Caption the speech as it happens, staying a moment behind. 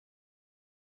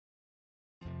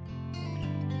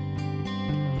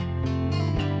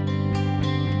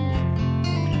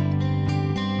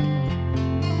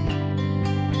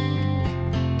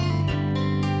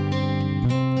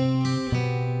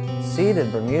seeded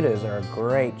Bermudas are a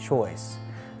great choice,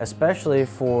 especially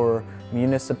for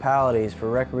municipalities, for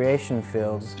recreation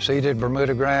fields. Seeded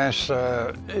Bermudagrass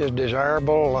is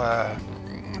desirable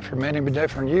for many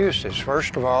different uses.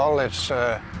 First of all, it's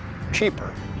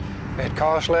cheaper. It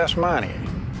costs less money.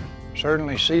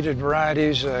 Certainly seeded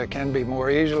varieties can be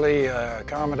more easily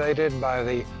accommodated by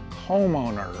the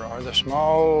homeowner or the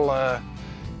small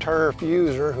turf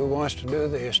user who wants to do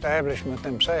the establishment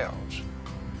themselves.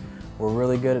 We're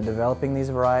really good at developing these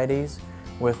varieties.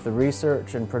 With the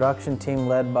research and production team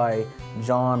led by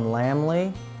John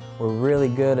Lamley, we're really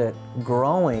good at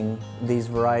growing these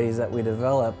varieties that we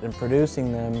developed and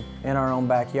producing them in our own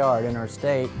backyard, in our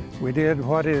state. We did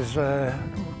what is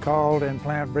called in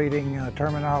plant breeding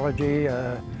terminology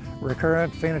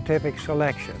recurrent phenotypic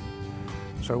selection.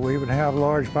 So we would have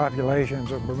large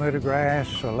populations of Bermudagrass,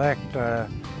 select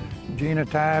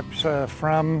genotypes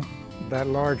from that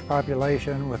large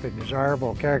population with the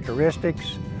desirable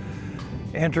characteristics,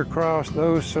 intercross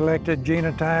those selected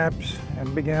genotypes,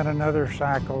 and begin another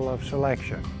cycle of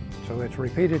selection. So it's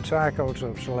repeated cycles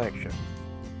of selection.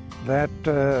 That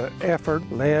effort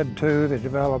led to the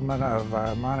development of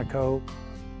Monaco.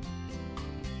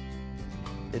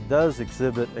 It does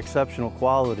exhibit exceptional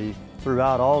quality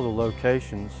throughout all the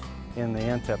locations in the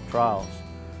NTEP trials.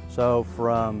 So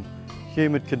from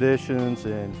humid conditions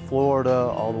in Florida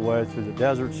all the way through the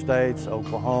desert states,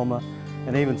 Oklahoma,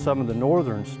 and even some of the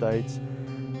northern states,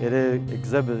 it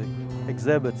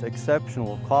exhibits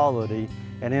exceptional quality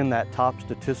and in that top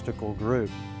statistical group.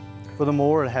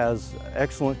 Furthermore, it has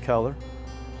excellent color.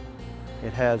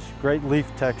 It has great leaf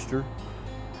texture.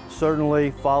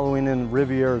 Certainly following in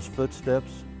Riviera's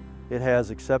footsteps, it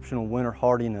has exceptional winter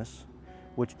hardiness,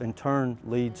 which in turn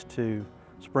leads to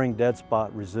spring dead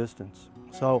spot resistance.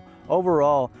 So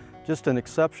overall, just an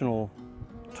exceptional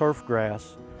turf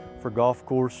grass for golf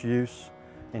course use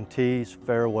in tees,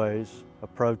 fairways,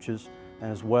 approaches, and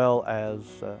as well as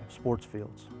sports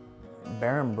fields.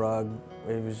 Barenbrug,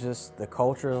 it was just the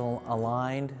culture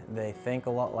aligned. They think a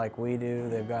lot like we do.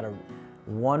 They've got a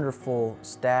wonderful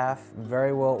staff,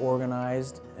 very well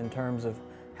organized in terms of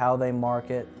how they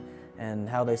market and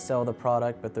how they sell the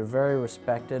product, but they're very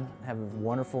respected, have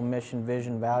wonderful mission,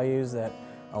 vision, values that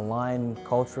align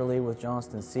culturally with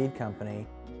Johnston Seed Company.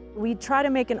 We try to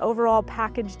make an overall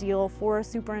package deal for a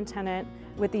superintendent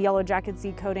with the yellow jacket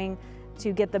seed coating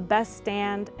to get the best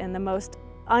stand and the most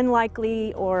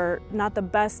unlikely or not the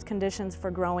best conditions for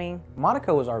growing.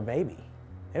 Monaco was our baby.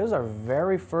 It was our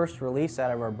very first release out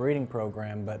of our breeding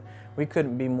program, but we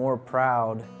couldn't be more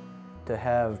proud to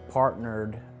have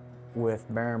partnered with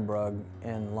Barenbrug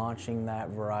in launching that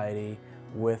variety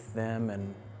with them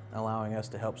and allowing us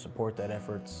to help support that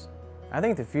efforts. I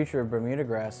think the future of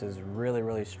Bermudagrass is really,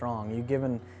 really strong.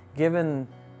 Given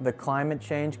the climate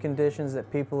change conditions that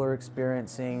people are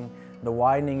experiencing, the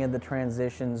widening of the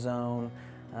transition zone,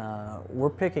 we're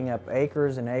picking up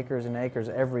acres and acres and acres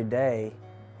every day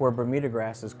where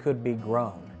Bermudagrasses could be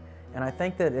grown. And I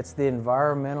think that it's the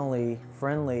environmentally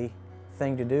friendly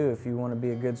thing to do if you want to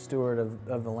be a good steward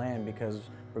of the land, because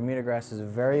Bermudagrass is a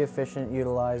very efficient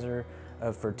utilizer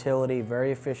of fertility,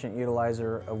 very efficient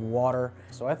utilizer of water.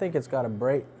 So I think it's got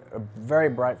a very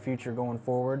bright future going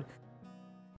forward.